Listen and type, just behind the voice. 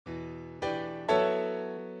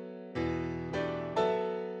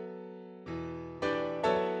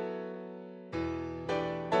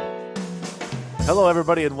Hello,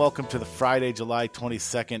 everybody, and welcome to the Friday, July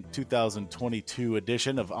 22nd, 2022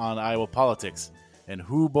 edition of On Iowa Politics. And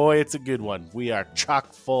whoo boy, it's a good one. We are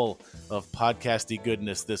chock full of podcasty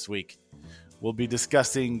goodness this week. We'll be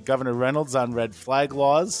discussing Governor Reynolds on red flag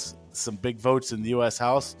laws, some big votes in the U.S.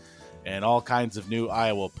 House, and all kinds of new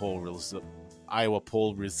Iowa poll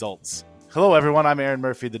results. Hello, everyone. I'm Aaron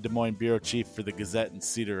Murphy, the Des Moines Bureau Chief for the Gazette in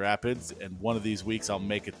Cedar Rapids, and one of these weeks I'll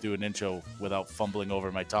make it through an intro without fumbling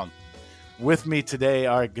over my tongue. With me today,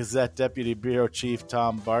 our Gazette Deputy Bureau Chief,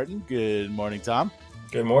 Tom Barton. Good morning, Tom.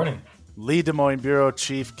 Good morning. Lee Des Moines Bureau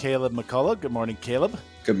Chief, Caleb McCullough. Good morning, Caleb.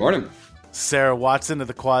 Good morning. Sarah Watson of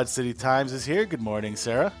the Quad City Times is here. Good morning,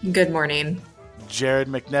 Sarah. Good morning. Jared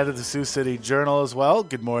McNett of the Sioux City Journal as well.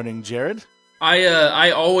 Good morning, Jared.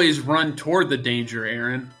 I always run toward the danger,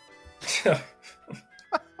 Aaron.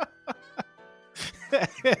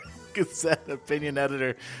 Gazette Opinion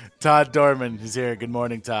Editor, Todd Dorman is here. Good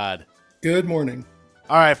morning, Todd. Good morning.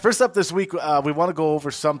 All right, first up this week, we want to go over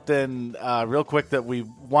something real quick that we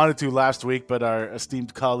wanted to last week, but our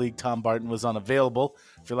esteemed colleague Tom Barton was unavailable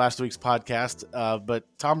for last week's podcast. But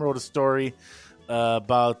Tom wrote a story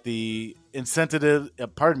about the incentives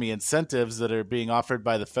that are being offered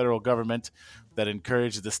by the federal government that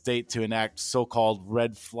encourage the state to enact so-called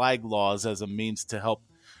red flag laws as a means to help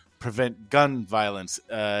prevent gun violence.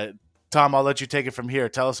 Tom, I'll let you take it from here.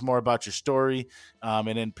 Tell us more about your story, and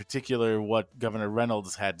in particular, what Governor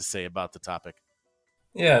Reynolds had to say about the topic.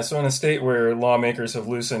 Yeah, so in a state where lawmakers have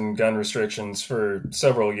loosened gun restrictions for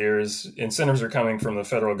several years, incentives are coming from the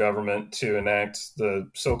federal government to enact the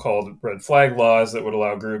so-called red flag laws that would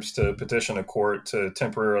allow groups to petition a court to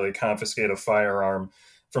temporarily confiscate a firearm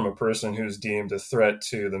from a person who's deemed a threat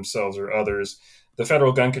to themselves or others. The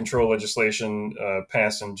federal gun control legislation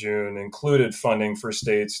passed in June included funding for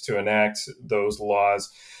states to enact those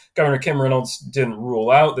laws. Governor Kim Reynolds didn't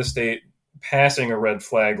rule out the state passing a red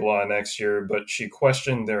flag law next year, but she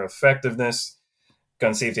questioned their effectiveness.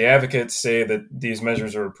 Gun safety advocates say that these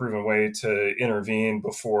measures are a proven way to intervene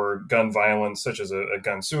before gun violence, such as a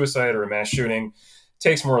gun suicide or a mass shooting,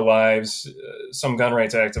 takes more lives. Some gun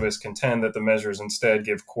rights activists contend that the measures instead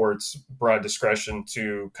give courts broad discretion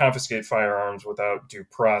to confiscate firearms without due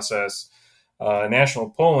process. National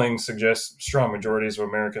polling suggests strong majorities of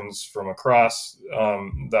Americans from across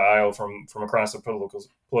the aisle, from across the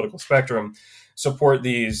political spectrum, support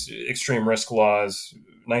these extreme risk laws.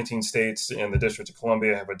 19 states and the District of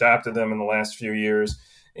Columbia have adopted them in the last few years,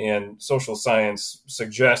 and social science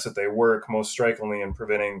suggests that they work most strikingly in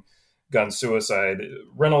preventing gun suicide.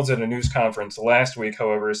 Reynolds at a news conference last week,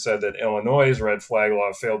 however, said that Illinois' red flag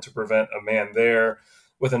law failed to prevent a man there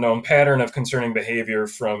with a known pattern of concerning behavior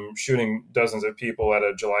from shooting dozens of people at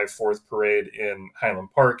a July 4th parade in Highland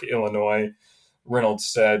Park, Illinois. Reynolds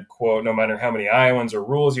said, quote, "No matter how many Iowans or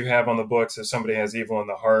rules you have on the books, if somebody has evil in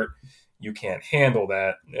the heart, you can't handle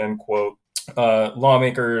that," end quote.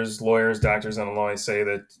 Lawmakers, lawyers, doctors in Illinois say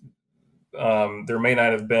that there may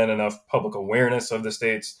not have been enough public awareness of the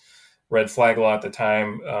state's red flag law at the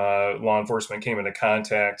time. Law enforcement came into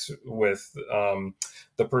contact with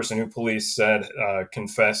the person who police said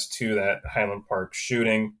confessed to that Highland Park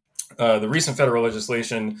shooting. The recent federal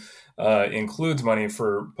legislation includes money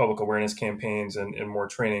for public awareness campaigns and more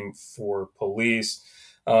training for police.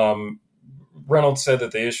 Reynolds said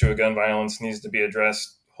that the issue of gun violence needs to be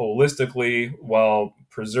addressed holistically while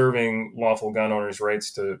preserving lawful gun owners'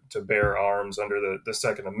 rights to bear arms under the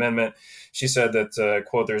Second Amendment. She said that,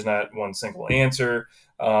 quote, "There's not one single answer,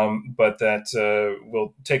 but that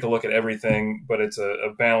we'll take a look at everything, but it's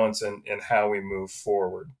a balance in how we move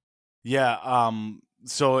forward." Yeah.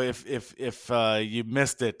 So if you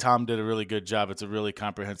missed it, Tom did a really good job. It's a really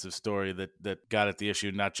comprehensive story that got at the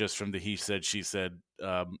issue, not just from the he said, she said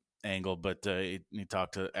angle, but he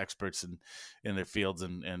talked to experts in their fields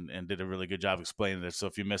and did a really good job explaining it. So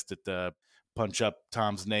if you missed it, punch up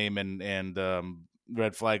Tom's name and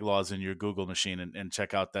red flag laws in your Google machine and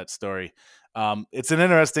check out that story. It's an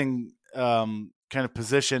interesting kind of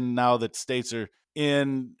position now that states are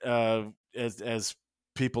in as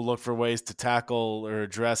people look for ways to tackle or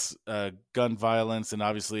address gun violence. And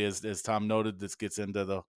obviously, as Tom noted, this gets into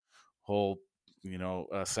the whole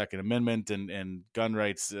Second Amendment and gun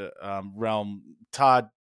rights realm. Todd,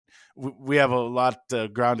 we have a lot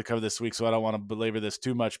of ground to cover this week, so I don't want to belabor this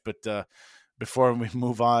too much. But before we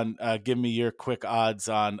move on, give me your quick odds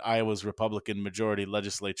on Iowa's Republican majority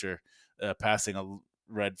legislature passing a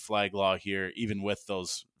red flag law here, even with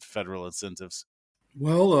those federal incentives.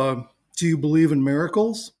 Well, do you believe in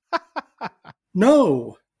miracles?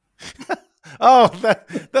 No. Oh,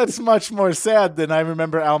 that's much more sad than I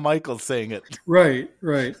remember Al Michaels saying it. Right.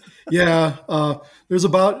 Yeah. There's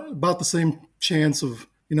about the same chance of,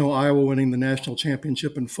 Iowa winning the national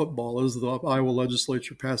championship in football is the Iowa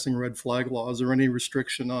legislature passing red flag laws or any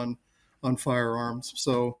restriction on firearms.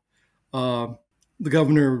 So the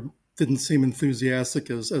governor didn't seem enthusiastic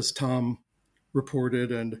as Tom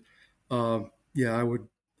reported, and I would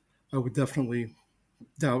definitely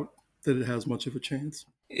doubt that it has much of a chance.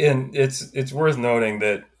 And it's worth noting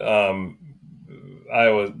that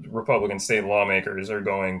Iowa Republican state lawmakers are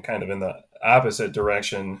going kind of in the opposite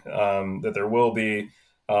direction, that there will be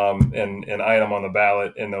an item on the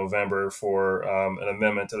ballot in November for an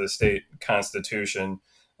amendment to the state constitution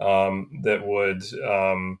that would,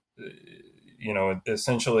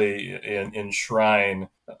 essentially enshrine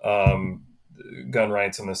gun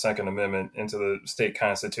rights in the Second Amendment into the state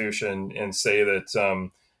constitution, and say that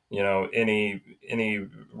any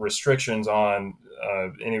restrictions on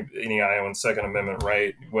any Iowan Second Amendment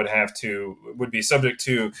right would be subject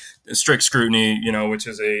to strict scrutiny, which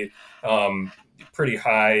is a pretty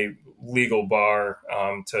high legal bar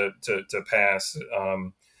to pass.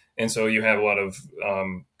 And so you have a lot of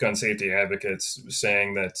gun safety advocates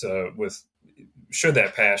saying that should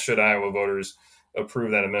that pass, should Iowa voters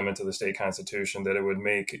approve that amendment to the state constitution, that it would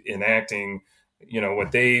make enacting,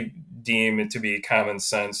 what they deem to be common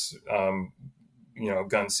sense,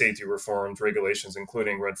 gun safety reforms, regulations,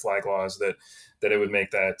 including red flag laws, that it would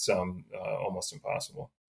make that almost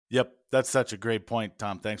impossible. Yep, that's such a great point,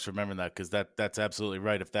 Tom. Thanks for remembering that, because that's absolutely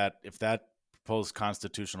right. If that proposed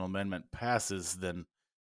constitutional amendment passes, then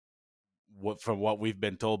from what we've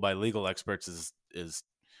been told by legal experts is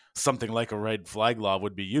something like a red flag law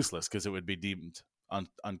would be useless, because it would be deemed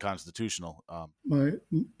unconstitutional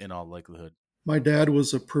in all likelihood. My dad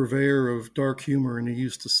was a purveyor of dark humor, and he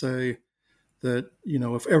used to say that,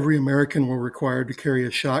 if every American were required to carry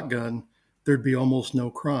a shotgun, there'd be almost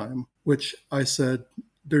no crime, which I said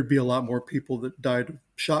there'd be a lot more people that died of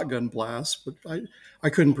shotgun blasts, but I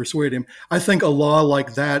couldn't persuade him. I think a law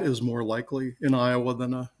like that is more likely in Iowa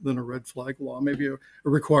than a red flag law, maybe a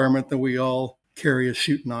requirement that we all carry a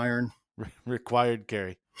shooting iron. Required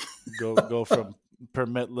carry. Go from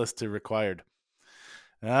permitless to required.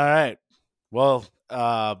 All right. Well,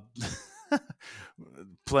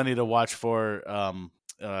 plenty to watch for on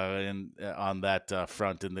that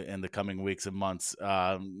front in the coming weeks and months.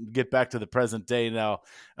 Get back to the present day now.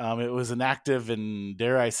 It was an active and,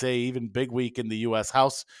 dare I say, even big week in the U.S.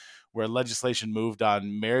 House, where legislation moved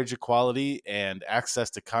on marriage equality and access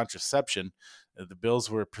to contraception. The bills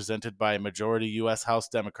were presented by majority U.S. House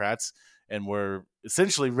Democrats and were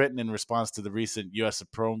essentially written in response to the recent U.S.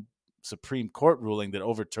 Supreme Court ruling that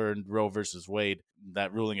overturned Roe versus Wade.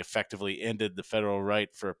 That ruling effectively ended the federal right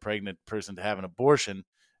for a pregnant person to have an abortion.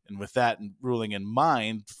 And with that ruling in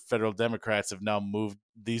mind, federal Democrats have now moved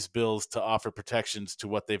these bills to offer protections to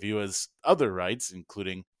what they view as other rights,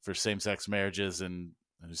 including for same-sex marriages and,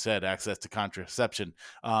 as you said, access to contraception.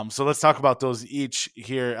 So let's talk about those each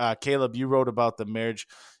here. Caleb, you wrote about the marriage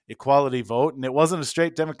equality vote, and it wasn't a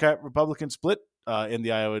straight Democrat-Republican split in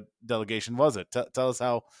the Iowa delegation, was it? Tell us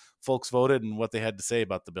how folks voted and what they had to say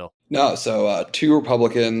about the bill. No, so 2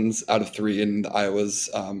 Republicans out of 3 in Iowa's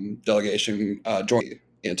delegation joined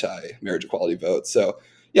the anti-marriage equality vote. So,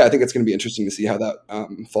 yeah, I think it's going to be interesting to see how that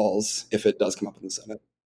falls if it does come up in the Senate.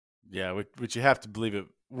 Yeah, which you have to believe it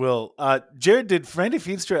will. Jared, did Randy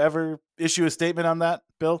Feenstra ever issue a statement on that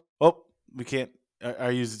bill? Oh, we can't.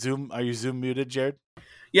 Are you Zoom muted, Jared?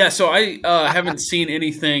 Yeah, so I haven't seen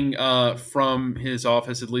anything from his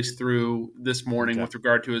office, at least through this morning, with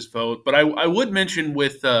regard to his vote. But I would mention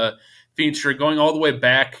with Feenstra going all the way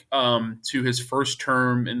back to his first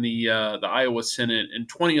term in the Iowa Senate in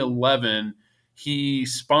 2011, he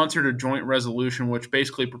sponsored a joint resolution which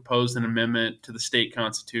basically proposed an amendment to the state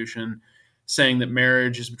constitution saying that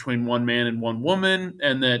marriage is between one man and one woman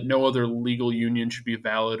and that no other legal union should be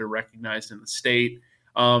valid or recognized in the state.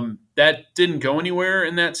 That didn't go anywhere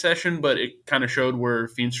in that session, but it kind of showed where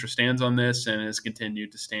Feenstra stands on this and has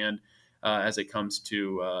continued to stand as it comes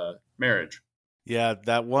to marriage. Yeah,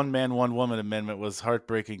 that one man, one woman amendment was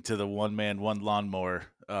heartbreaking to the one man, one lawnmower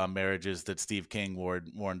marriages that Steve King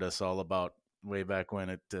warned us all about way back when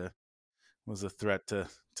it was a threat to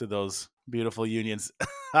those beautiful unions.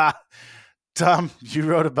 Tom, you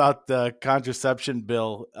wrote about the contraception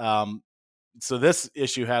bill. So this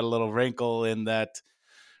issue had a little wrinkle in that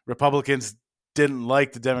Republicans didn't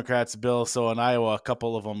like the Democrats' bill, so in Iowa, a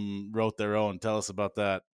couple of them wrote their own. Tell us about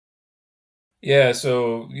that. Yeah,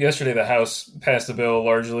 so yesterday the House passed a bill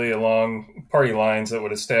largely along party lines that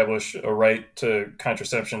would establish a right to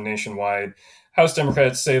contraception nationwide. House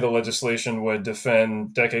Democrats say the legislation would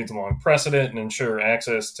defend decades-long precedent and ensure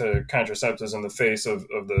access to contraceptives in the face of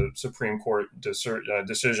the Supreme Court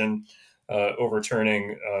decision.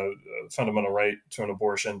 overturning a fundamental right to an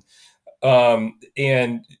abortion.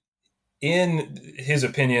 And in his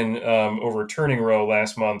opinion, overturning Roe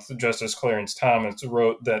last month, Justice Clarence Thomas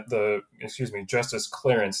wrote that the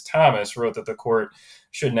court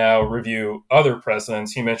should now review other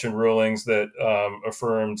precedents. He mentioned rulings that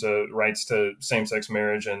affirmed rights to same-sex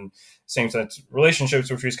marriage and same-sex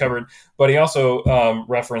relationships, which he's covered. But he also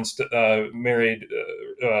referenced married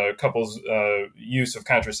couples' use of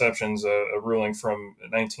contraceptions, a ruling from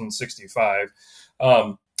 1965.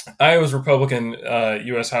 Iowa's Republican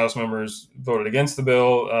U.S. House members voted against the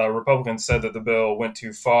bill. Republicans said that the bill went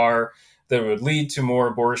too far, that it would lead to more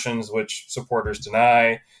abortions, which supporters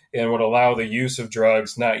deny, and would allow the use of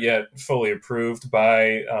drugs not yet fully approved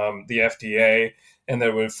by the FDA, and that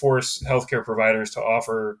it would force healthcare providers to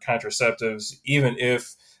offer contraceptives, even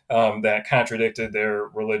if that contradicted their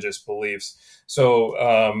religious beliefs. So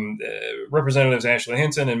Representatives Ashley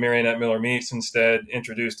Hinton and Mariannette Miller Meeks instead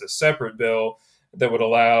introduced a separate bill that would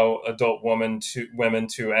allow adult women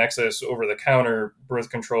to access over-the-counter birth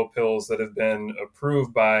control pills that have been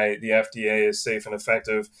approved by the FDA as safe and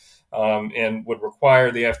effective, and would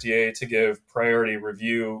require the FDA to give priority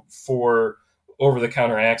review for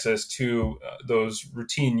over-the-counter access to those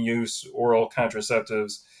routine use oral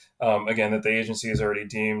contraceptives, again, that the agency has already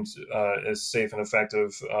deemed as safe and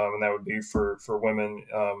effective, and that would be for women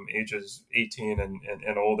ages 18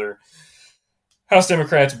 and older. House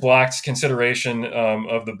Democrats blocked consideration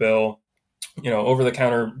of the bill.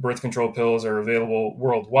 Over-the-counter birth control pills are available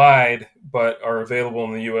worldwide, but are available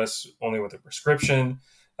in the U.S. only with a prescription.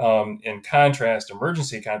 In contrast,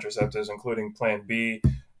 emergency contraceptives, including Plan B,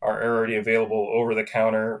 are already available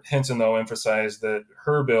over-the-counter. Hinton, though, emphasized that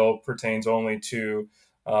her bill pertains only to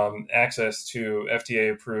access to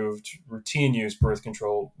FDA-approved routine-use birth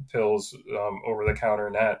control pills over-the-counter,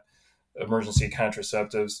 not emergency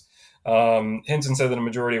contraceptives. Hinton said that a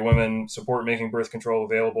majority of women support making birth control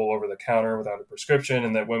available over the counter without a prescription,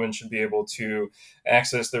 and that women should be able to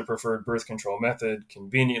access their preferred birth control method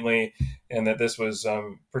conveniently, and that this was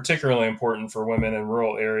particularly important for women in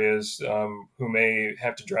rural areas who may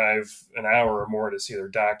have to drive an hour or more to see their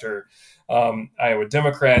doctor. Iowa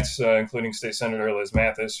Democrats, including State Senator Liz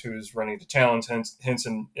Mathis, who's running to challenge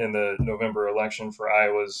Hinton in the November election for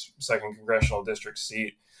Iowa's 2nd congressional district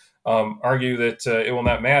seat, argue that it will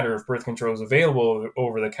not matter if birth control is available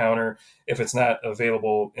over the counter if it's not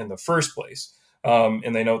available in the first place.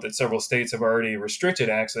 And they note that several states have already restricted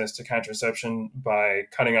access to contraception by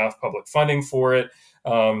cutting off public funding for it,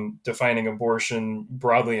 defining abortion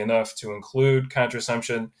broadly enough to include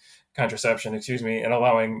contraception, and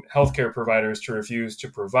allowing healthcare providers to refuse to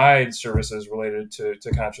provide services related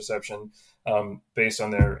to contraception based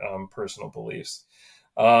on their personal beliefs.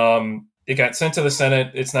 It got sent to the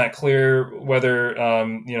Senate. It's not clear whether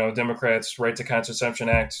Democrats' Right to Contraception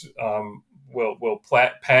Act will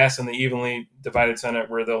pass in the evenly divided Senate,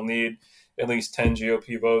 where they'll need at least 10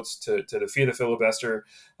 GOP votes to defeat a filibuster.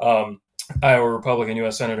 Iowa Republican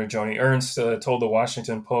U.S. Senator Joni Ernst told the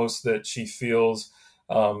Washington Post that she feels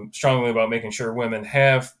strongly about making sure women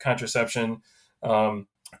have contraception.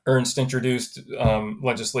 Ernst introduced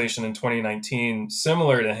legislation in 2019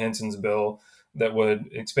 similar to Hinton's bill that would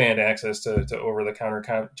expand access to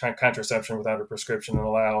over-the-counter contraception without a prescription and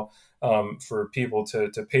allow for people to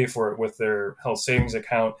pay for it with their health savings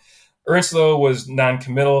account. Ernst, though, was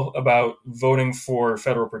non-committal about voting for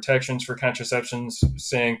federal protections for contraceptions,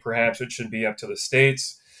 saying perhaps it should be up to the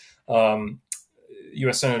states.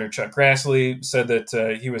 U.S. Senator Chuck Grassley said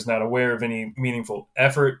that he was not aware of any meaningful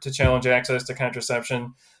effort to challenge access to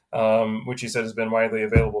contraception, which he said has been widely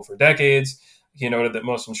available for decades. He noted that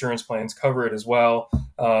most insurance plans cover it as well,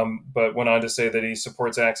 but went on to say that he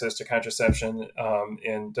supports access to contraception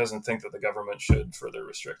and doesn't think that the government should further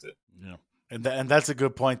restrict it. Yeah, and that's a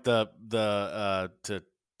good point. To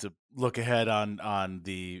look ahead on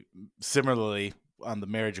the similarly on the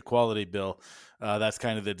marriage equality bill, that's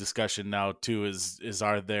kind of the discussion now too. Is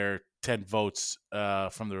are there 10 votes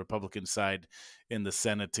from the Republican side in the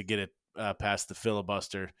Senate to get it past the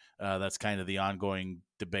filibuster? That's kind of the ongoing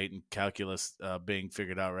debate and calculus being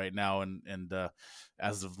figured out right now. And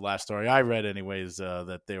as of the last story I read anyways,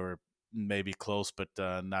 that they were maybe close, but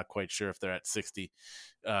not quite sure if they're at 60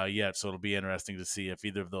 yet. So it'll be interesting to see if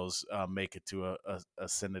either of those make it to a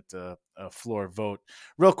Senate floor vote.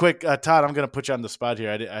 Real quick, Todd, I'm going to put you on the spot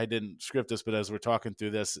here. I didn't script this, but as we're talking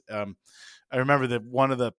through this, I remember that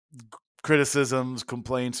one of the criticisms,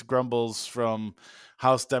 complaints, grumbles from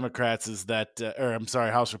House Democrats is that,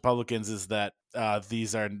 House Republicans is that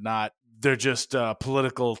these are not, they're just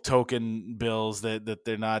political token bills, that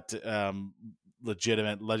they're not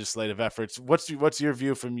legitimate legislative efforts. What's your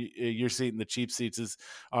view from your seat in the cheap seats?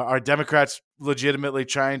 Are Democrats legitimately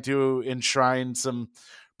trying to enshrine some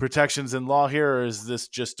protections in law here, or is this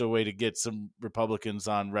just a way to get some Republicans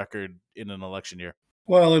on record in an election year?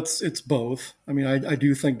 Well, it's both. I mean, I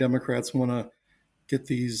do think Democrats want to get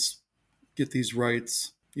these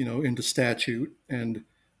rights, into statute and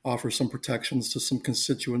offer some protections to some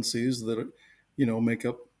constituencies that, make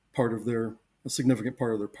up a significant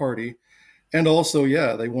part of their party. And also,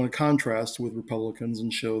 yeah, they want to contrast with Republicans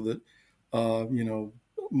and show that,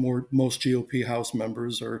 most GOP House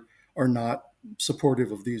members are not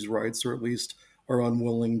supportive of these rights, or at least are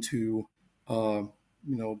unwilling to,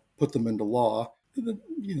 put them into law.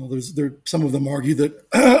 Some of them argue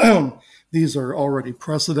that these are already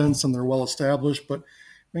precedents and they're well established, but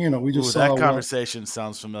we just saw that conversation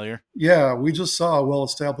sounds familiar. Yeah, we just saw a well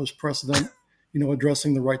established precedent,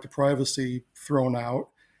 addressing the right to privacy thrown out.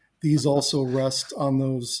 These also rest on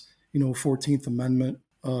those, 14th Amendment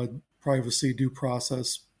privacy due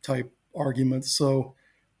process type arguments. So,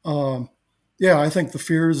 I think the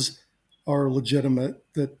fears are legitimate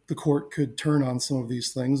that the court could turn on some of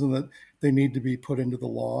these things and that they need to be put into the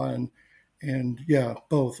law. And yeah,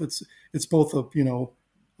 both. It's both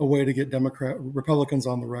a way to get Republicans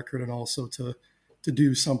on the record, and also to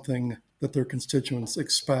do something that their constituents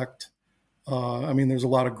expect. There's a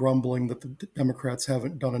lot of grumbling that the Democrats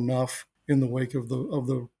haven't done enough in the wake of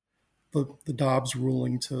the Dobbs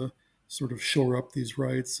ruling to sort of shore up these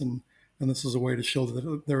rights, and this is a way to show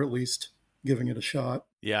that they're at least giving it a shot.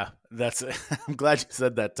 Yeah, I'm glad you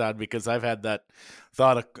said that, Todd, because I've had that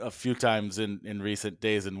thought a few times in recent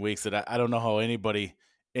days and weeks, that I don't know how anybody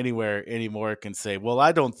anywhere anymore can say, well,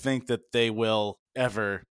 I don't think that they will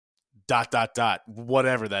ever ...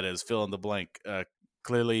 whatever that is, fill in the blank.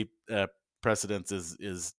 Clearly, precedence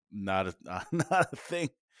is not a thing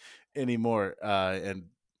anymore, and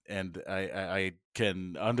I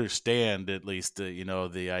can understand at least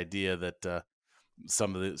the idea that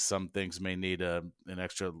some things may need an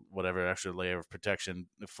extra layer of protection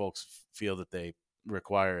if folks feel that they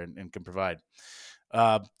require and can provide.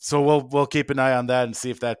 So we'll keep an eye on that and see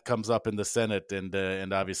if that comes up in the Senate,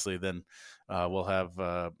 and obviously then we'll have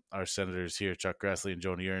our senators here, Chuck Grassley and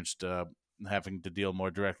Joni Ernst, having to deal more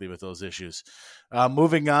directly with those issues.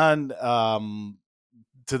 Moving on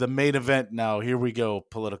to the main event now. Here we go,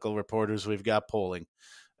 political reporters. We've got polling.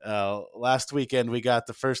 Last weekend, we got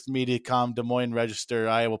the first Mediacom Des Moines Register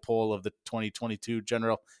Iowa poll of the 2022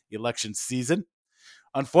 general election season.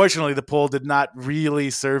 Unfortunately, the poll did not really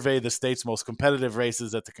survey the state's most competitive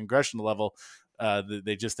races at the congressional level.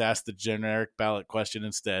 They just asked the generic ballot question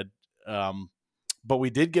instead. But we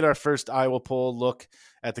did get our first Iowa poll look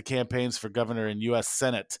at the campaigns for governor and U.S.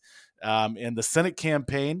 Senate. In the Senate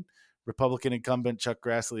campaign, Republican incumbent Chuck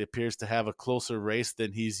Grassley appears to have a closer race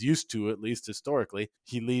than he's used to, at least historically.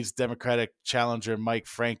 He leads Democratic challenger Mike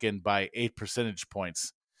Franken by 8 percentage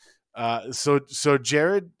points. So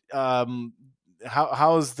Jared,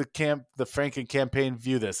 how is the Franken campaign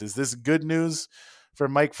view this? Is this good news for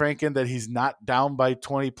Mike Franken that he's not down by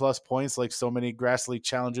 20 plus points like so many Grassley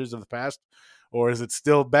challengers of the past? Or is it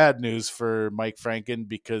still bad news for Mike Franken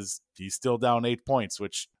because he's still down 8 points,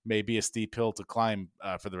 which may be a steep hill to climb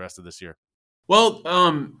for the rest of this year? Well,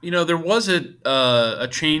 there was a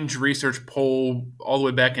Change Research poll all the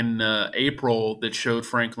way back in April that showed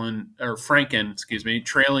Franken,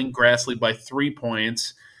 trailing Grassley by 3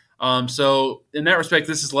 points. So in that respect,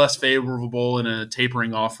 this is less favorable and a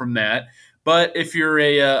tapering off from that. But if you're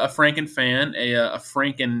a Franken fan, a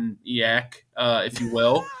Frankeniac, if you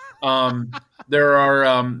will, there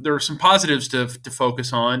are some positives to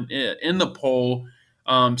focus on. In the poll,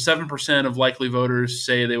 7% of likely voters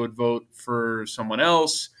say they would vote for someone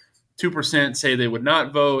else, 2% say they would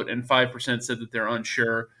not vote, and 5% said that they're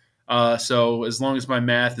unsure. So as long as my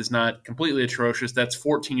math is not completely atrocious, that's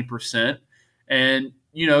 14%. And,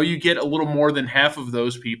 you get a little more than half of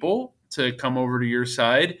those people to come over to your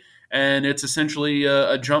side, and it's essentially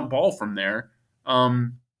a jump ball from there.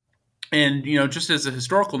 And, just as a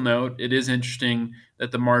historical note, it is interesting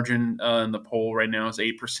that the margin in the poll right now is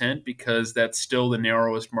 8%, because that's still the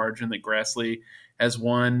narrowest margin that Grassley has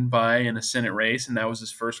won by in a Senate race. And that was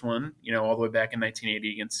his first one, all the way back in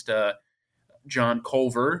 1980 against John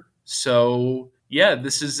Culver. So, yeah,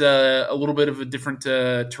 this is a little bit of a different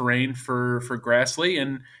terrain for Grassley.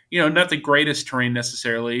 And, not the greatest terrain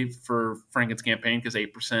necessarily for Franken's campaign, because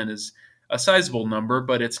 8% is a sizable number,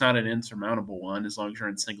 but it's not an insurmountable one as long as you're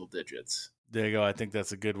in single digits. There you go. I think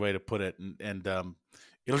that's a good way to put it. And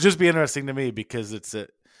it'll just be interesting to me because it's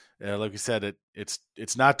like you said,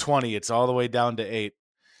 it's not 20, it's all the way down to 8.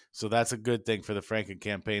 So that's a good thing for the Franken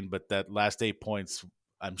campaign. But that last 8 points,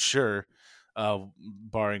 I'm sure,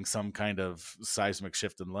 barring some kind of seismic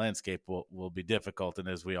shift in the landscape, will be difficult. And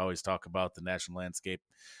as we always talk about, the national landscape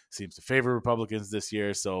seems to favor Republicans this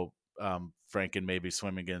year. So Franken may be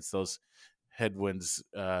swimming against those headwinds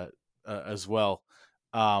as well.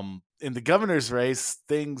 In the governor's race,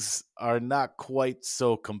 things are not quite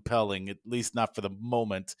so compelling, at least not for the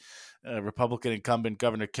moment. Republican incumbent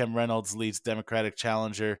Governor Kim Reynolds leads Democratic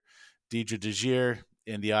challenger Deidre DeJear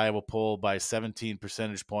in the Iowa poll by 17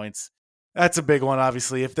 percentage points. That's a big one,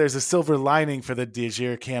 obviously. If there's a silver lining for the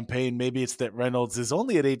DeJear campaign, maybe it's that Reynolds is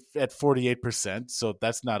only at 48%, so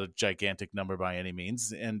that's not a gigantic number by any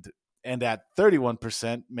means. And at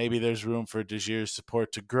 31%, maybe there's room for DeJear's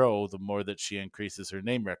support to grow the more that she increases her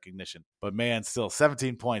name recognition. But man, still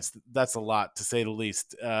 17 points, that's a lot to say the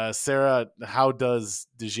least. Sarah, how does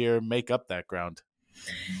DeJear make up that ground?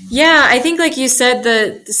 Yeah, I think like you said,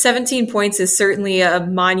 the 17 points is certainly a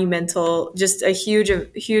monumental, just a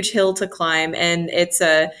huge hill to climb. And it's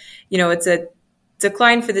a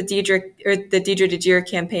decline for the Deidre DeJear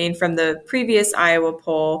campaign from the previous Iowa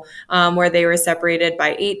poll, where they were separated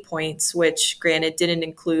by 8 points, which granted didn't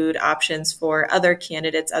include options for other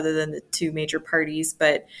candidates other than the two major parties.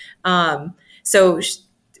 But so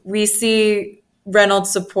we see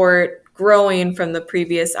Reynolds' support growing from the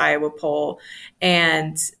previous Iowa poll.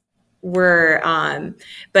 And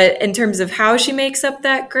but in terms of how she makes up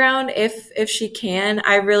that ground, if she can,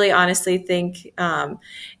 I really honestly think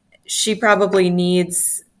she probably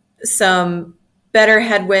needs some better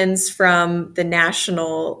headwinds from the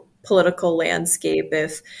national political landscape.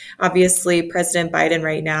 If obviously President Biden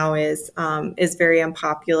right now is very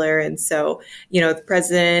unpopular, and so the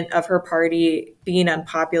president of her party being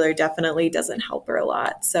unpopular definitely doesn't help her a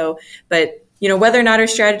lot. So, but whether or not her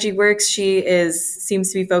strategy works, she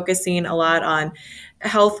seems to be focusing a lot on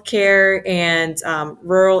healthcare and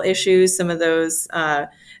rural issues. Some of those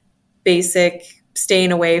basic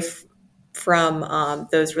staying away from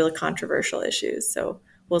those really controversial issues. So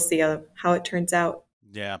we'll see how it turns out.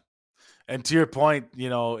 Yeah. And to your point,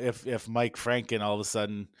 if Mike Franken all of a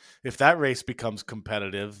sudden, if that race becomes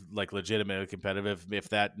competitive, like legitimately competitive, if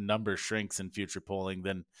that number shrinks in future polling,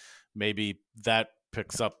 then maybe that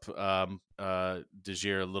picks up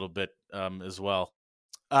DeJear a little bit as well.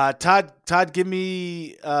 Todd, give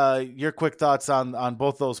me your quick thoughts on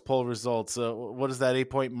both those poll results. What does that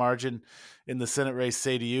 8-point margin in the Senate race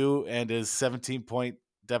say to you? And is 17-point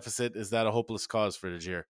deficit, is that a hopeless cause for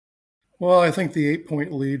DeJear? Well, I think the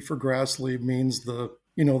 8-point lead for Grassley means the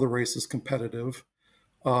race is competitive.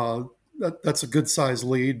 That's a good size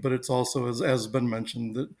lead, but it's also, as has been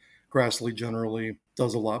mentioned, that Grassley generally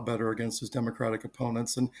does a lot better against his Democratic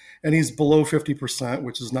opponents. And he's below 50%,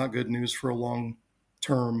 which is not good news for a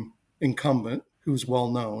long-term incumbent who's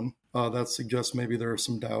well known. That suggests maybe there are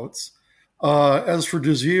some doubts. As for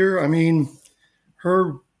DeJear, I mean,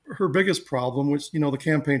 her biggest problem, which, the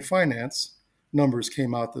campaign finance numbers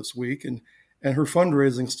came out this week, and her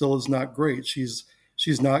fundraising still is not great. She's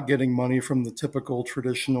not getting money from the typical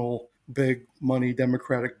traditional big money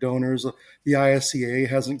Democratic donors. The ISCA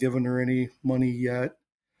hasn't given her any money yet.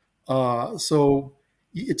 So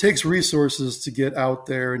it takes resources to get out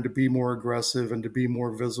there and to be more aggressive and to be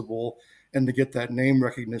more visible and to get that name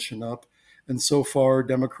recognition up. And so far,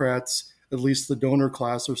 Democrats, at least the donor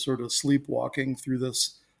class, are sort of sleepwalking through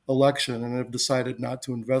this election and have decided not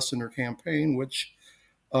to invest in her campaign, which,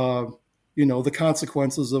 the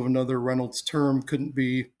consequences of another Reynolds term couldn't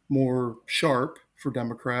be more sharp for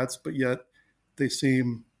Democrats, but yet they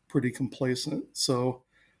seem pretty complacent. So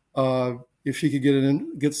if she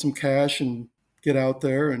could get some cash and get out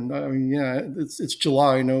there, and I mean, yeah, it's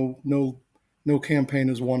July. No campaign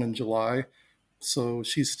is won in July, so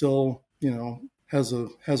she still, has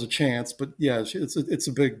a chance. But yeah, it's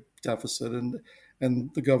a big deficit,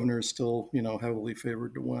 and the governor is still, heavily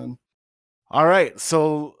favored to win. All right,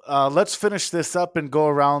 so let's finish this up and go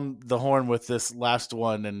around the horn with this last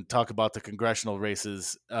one and talk about the congressional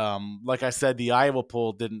races. Like I said, the Iowa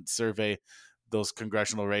poll didn't survey those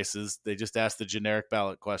congressional races. They just asked the generic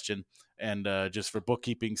ballot question. And just for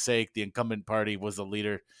bookkeeping's sake, the incumbent party was the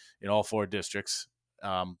leader in all 4 districts.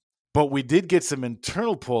 But we did get some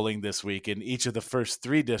internal polling this week in each of the first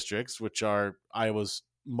 3 districts, which are Iowa's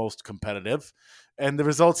most competitive. And the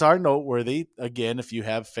results are noteworthy, again, if you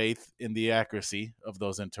have faith in the accuracy of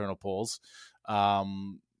those internal polls.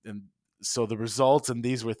 And so the results, and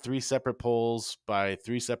these were 3 separate polls by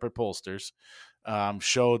 3 separate pollsters,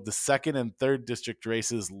 showed the 2nd and 3rd district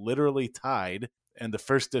races literally tied. and the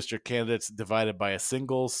first district candidates divided by a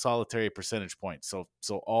single solitary percentage point. So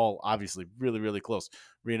all obviously really, really close.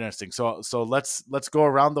 Really interesting. So let's go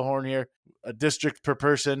around the horn here. A district per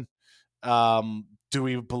person. Do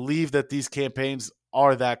we believe that these campaigns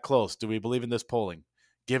are that close? Do we believe in this polling?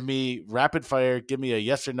 Give me rapid fire. Give me a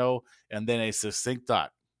yes or no, and then a succinct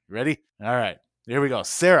thought. Ready? All right. Here we go.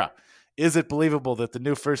 Sarah, is it believable that the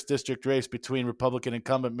new first district race between Republican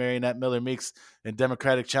incumbent Mariannette Miller Meeks and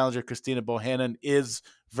Democratic challenger Christina Bohannon is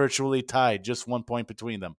virtually tied, just 1 point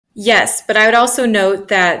between them? Yes, but I would also note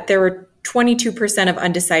that there were 22% of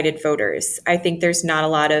undecided voters. I think there's not a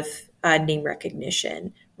lot of name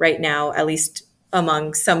recognition right now, at least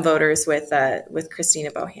among some voters with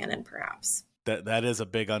Christina Bohannon, perhaps. That is a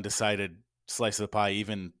big undecided slice of the pie,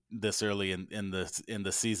 even this early in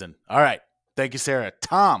the season. All right. Thank you, Sarah.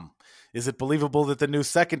 Tom, is it believable that the new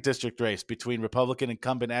second district race between Republican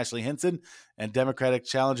incumbent Ashley Hinson and Democratic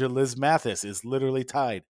challenger Liz Mathis is literally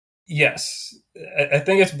tied? Yes, I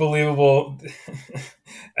think it's believable.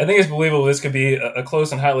 I think it's believable this could be a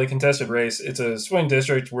close and hotly contested race. It's a swing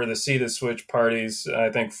district where the seat has switched parties,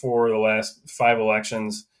 I think, for the last 5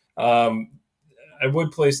 elections. I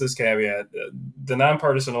would place this caveat. The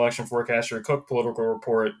nonpartisan election forecaster Cook Political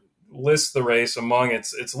Report lists the race among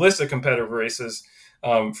its list of competitive races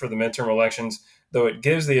for the midterm elections, though it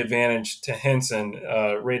gives the advantage to Hinson,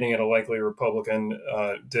 rating it a likely Republican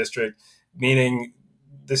district, meaning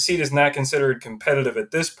the seat is not considered competitive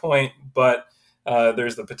at this point, but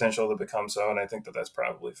there's the potential to become so, and I think that's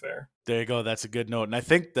probably fair. There you go. That's a good note. And I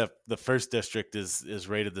think the first district is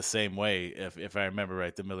rated the same way, if I remember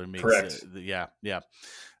right, the Miller Meeks. Correct. Yeah.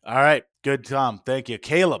 All right. Good, Tom. Thank you.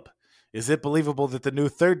 Caleb, is it believable that the new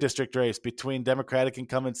third district race between Democratic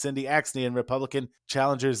incumbent Cindy Axne and Republican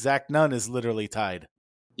challenger Zach Nunn is literally tied?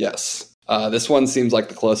 Yes. This one seems like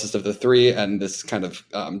the closest of the three, and this kind of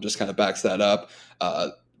just kind of backs that up.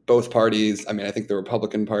 Both parties, I mean, I think the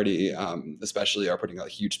Republican Party especially are putting a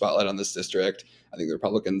huge spotlight on this district. I think the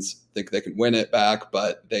Republicans think they can win it back,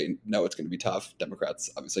 but they know it's going to be tough. Democrats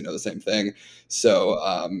obviously know the same thing. So,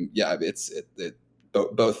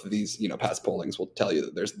 both of these, past pollings will tell you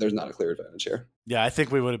that there's not a clear advantage here. Yeah, I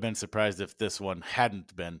think we would have been surprised if this one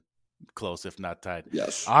hadn't been close, if not tied.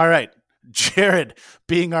 Yes. All right. Jared,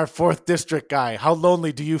 being our fourth district guy, how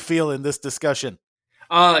lonely do you feel in this discussion?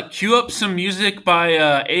 Cue up some music by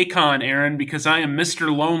Akon, Aaron, because I am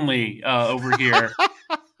Mr. Lonely over here.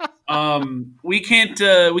 We can't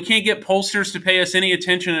get pollsters to pay us any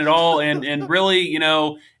attention at all, and really,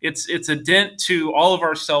 it's a dent to all of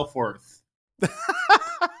our self-worth.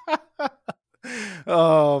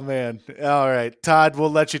 Oh man! All right, Todd,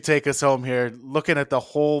 we'll let you take us home here. Looking at the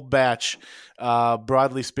whole batch,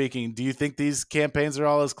 broadly speaking, do you think these campaigns are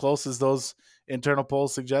all as close as those internal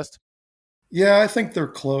polls suggest? Yeah, I think they're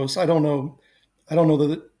close. I don't know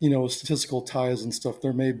that, statistical ties and stuff.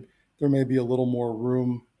 There may be a little more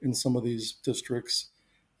room in some of these districts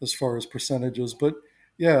as far as percentages, but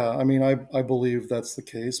yeah, I mean, I believe that's the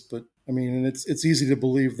case. But I mean, and it's easy to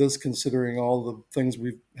believe this considering all the things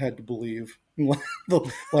we've had to believe in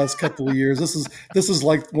the last couple of years. This is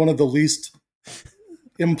like one of the least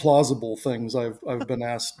implausible things I've been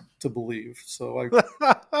asked to believe. So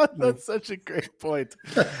that's such a great point.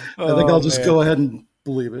 I think I'll just go ahead and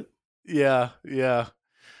believe it. Yeah.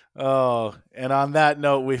 Oh, and on that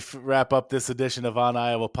note, we wrap up this edition of On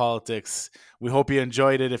Iowa Politics. We hope you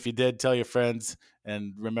enjoyed it. If you did, tell your friends.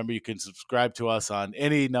 And remember, you can subscribe to us on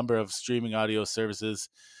any number of streaming audio services,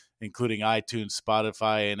 including iTunes,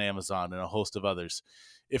 Spotify, and Amazon, and a host of others.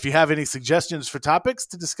 If you have any suggestions for topics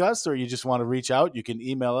to discuss, or you just want to reach out, you can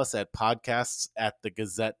email us at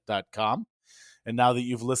podcasts@thegazette.com. And now that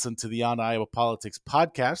you've listened to the On Iowa Politics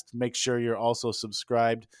podcast, make sure you're also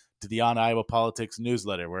subscribed to the On Iowa Politics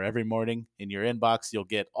newsletter, where every morning in your inbox, you'll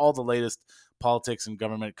get all the latest politics and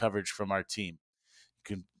government coverage from our team.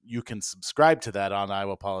 You can subscribe to that On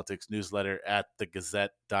Iowa Politics newsletter at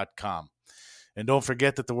thegazette.com. And don't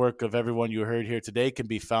forget that the work of everyone you heard here today can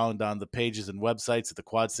be found on the pages and websites of the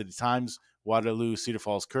Quad City Times, Waterloo Cedar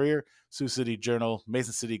Falls Courier, Sioux City Journal,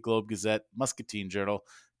 Mason City Globe Gazette, Muscatine Journal,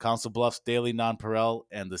 Council Bluffs Daily Nonpareil,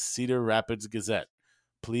 and the Cedar Rapids Gazette.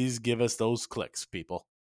 Please give us those clicks, people.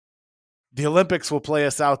 The Olympics will play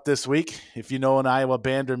us out this week. If you know an Iowa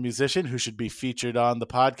band or musician who should be featured on the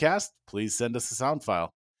podcast, please send us a sound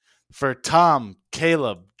file. For Tom,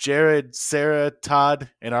 Caleb, Jared, Sarah, Todd,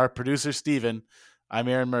 and our producer, Steven, I'm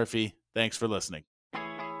Aaron Murphy. Thanks for listening.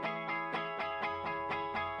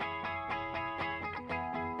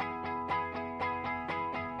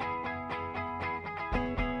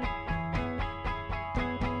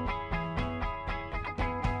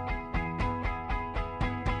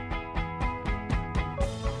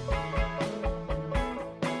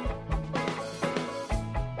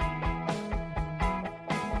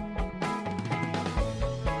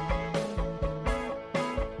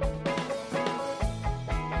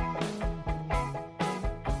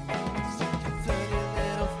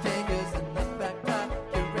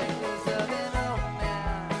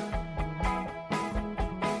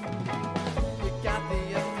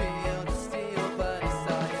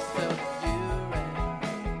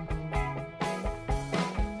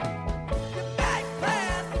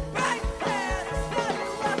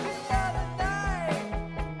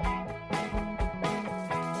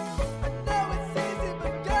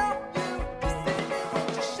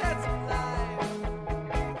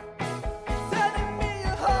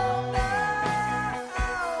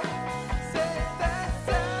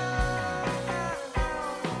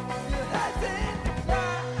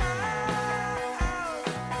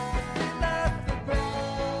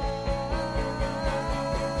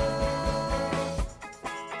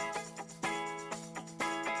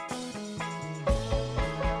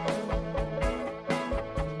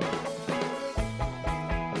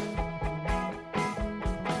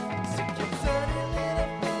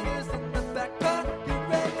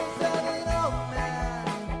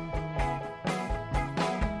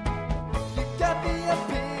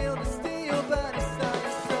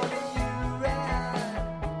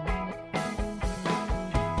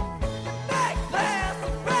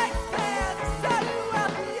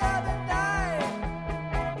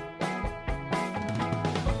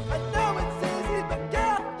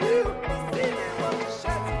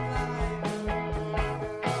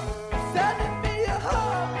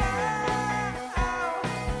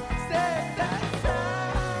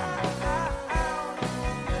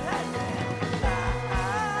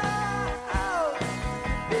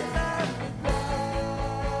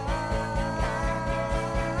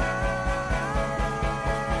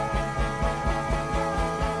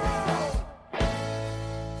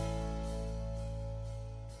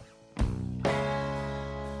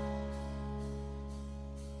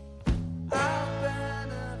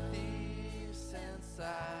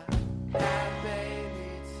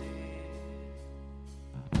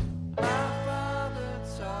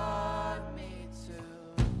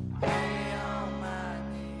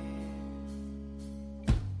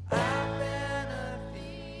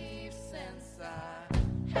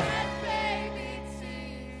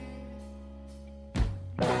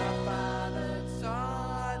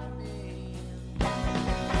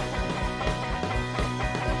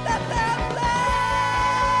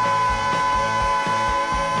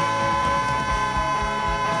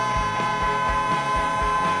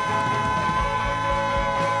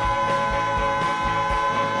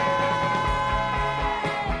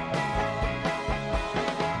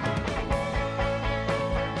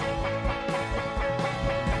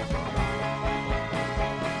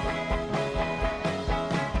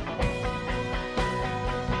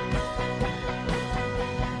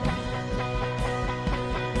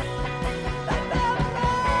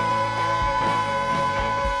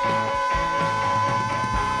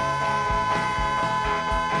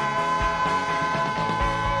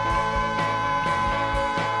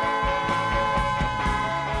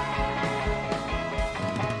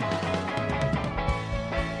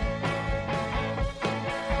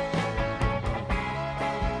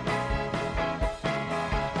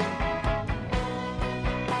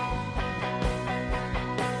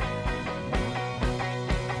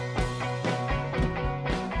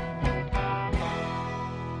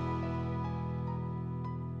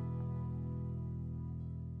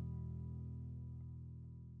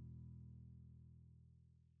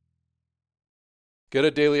 Get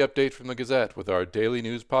a daily update from the Gazette with our daily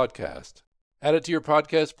news podcast. Add it to your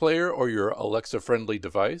podcast player or your Alexa-friendly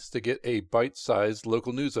device to get a bite-sized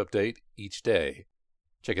local news update each day.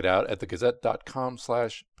 Check it out at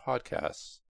thegazette.com/podcasts.